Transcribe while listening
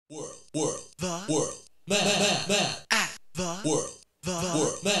Hey,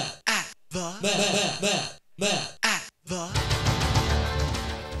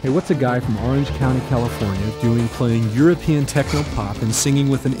 what's a guy from Orange County, California doing playing European techno pop and singing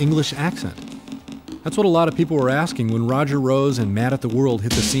with an English accent? That's what a lot of people were asking when Roger Rose and Mad at the World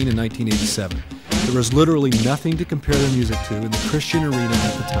hit the scene in 1987. There was literally nothing to compare their music to in the Christian arena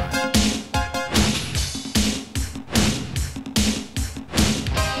at the time.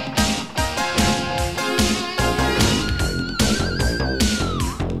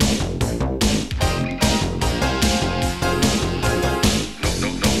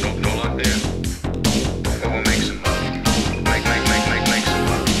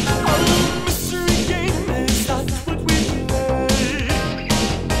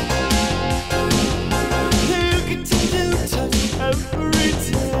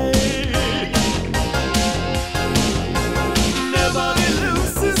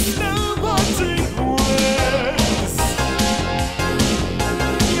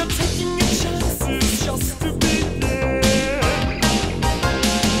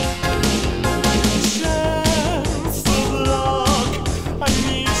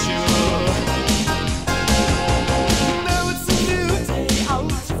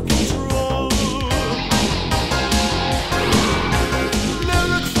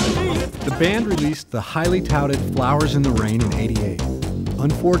 The band released the highly touted Flowers in the Rain in '88.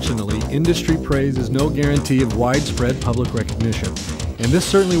 Unfortunately, industry praise is no guarantee of widespread public recognition, and this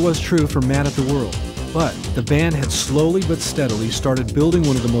certainly was true for Mad at the World. But the band had slowly but steadily started building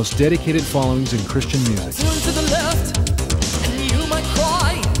one of the most dedicated followings in Christian music. Turn to the left, and you might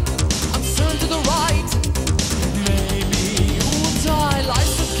cry. I'm turned to the right. Maybe you will die.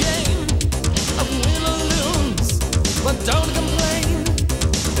 Life's a game of win or lose, but don't complain.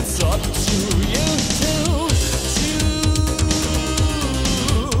 It's up to you to choose.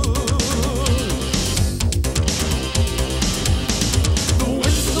 The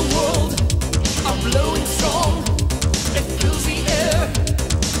winds of the world are blowing strong. It fills the air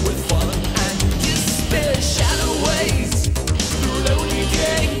with fun and despair. Shadow ways through lonely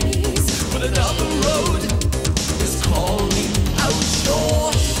days, but another road is calling out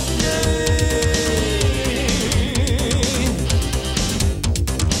your name.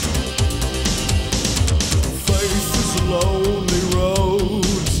 Faith is a lonely road.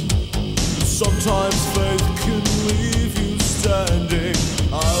 Sometimes faith can leave you standing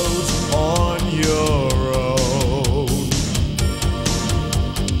out on your own.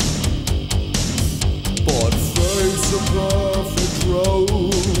 But faith's a perfect road.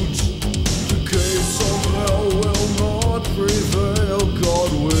 The gates of hell will not prevail. God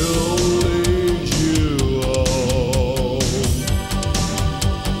will lead you home.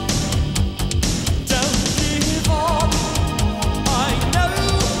 Don't give up. I know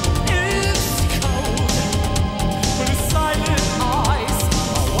it's cold, but his silent eyes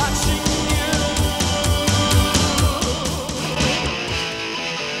are watching you.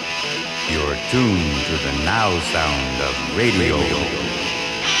 You're tuned to the now sound of radio.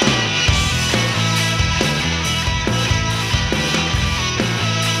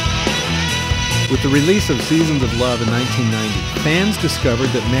 With the release of Seasons of Love in 1990, fans discovered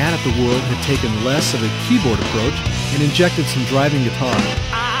that Mad at the World had taken less of a keyboard approach and injected some driving guitar.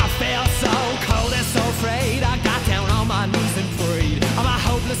 I felt so cold and so afraid. I got down on my knees and prayed. I'm a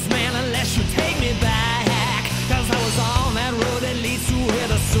hopeless man unless you take me back. Cause I was on that road that leads to where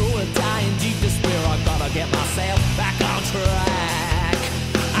the soul would die in deep despair. I gotta get myself back on track.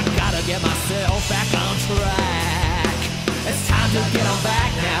 I gotta get myself back on track. It's time to get on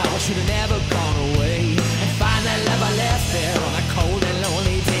back now. I should've never gone away and find that love I left there on a cold and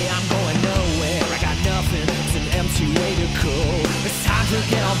lonely day. I'm going nowhere. I got nothing. It's an empty way to go. It's time to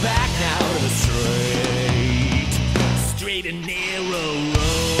get on back now to the straight and narrow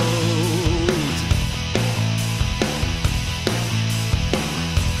road.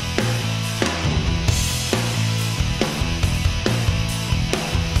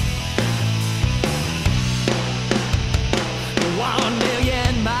 One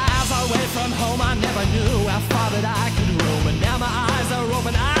million miles away from home, I never knew how far that I could roam. But now my eyes are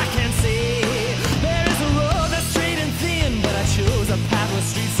open, I can see there is a road that's straight and thin, but I chose a path with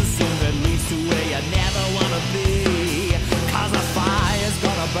streets of sin that leads to where you never wanna be. Cause the fire's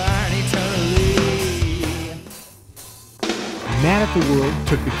gonna burn eternally. Mad at the World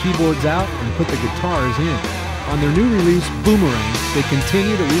took the keyboards out and put the guitars in. On their new release, Boomerang, they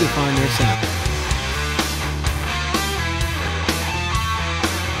continue to redefine their sound.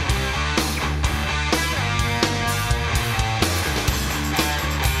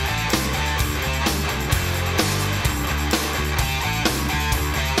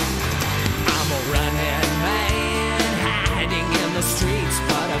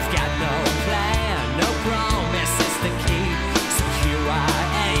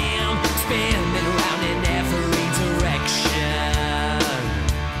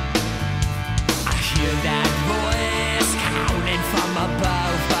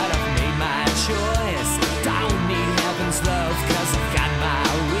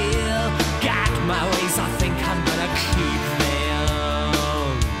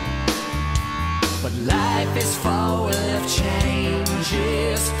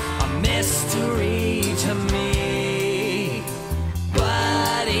 mystery to me.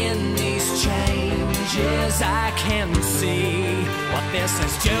 But in these changes I can see what this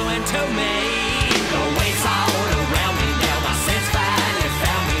is doing to me. The weight's all around me now, my sense finally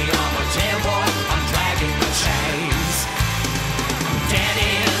found me. I'm a jailboy, I'm dragging the chains. Dead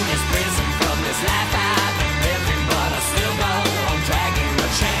in this prison from this life I've been living, but I still go on dragging the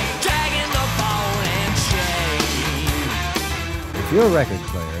chain, dragging the ball and chain. If your record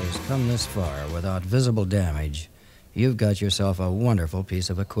player has come this far without visible damage, you've got yourself a wonderful piece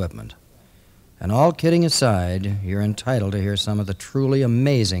of equipment. And all kidding aside, you're entitled to hear some of the truly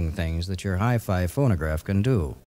amazing things that your hi-fi phonograph can do.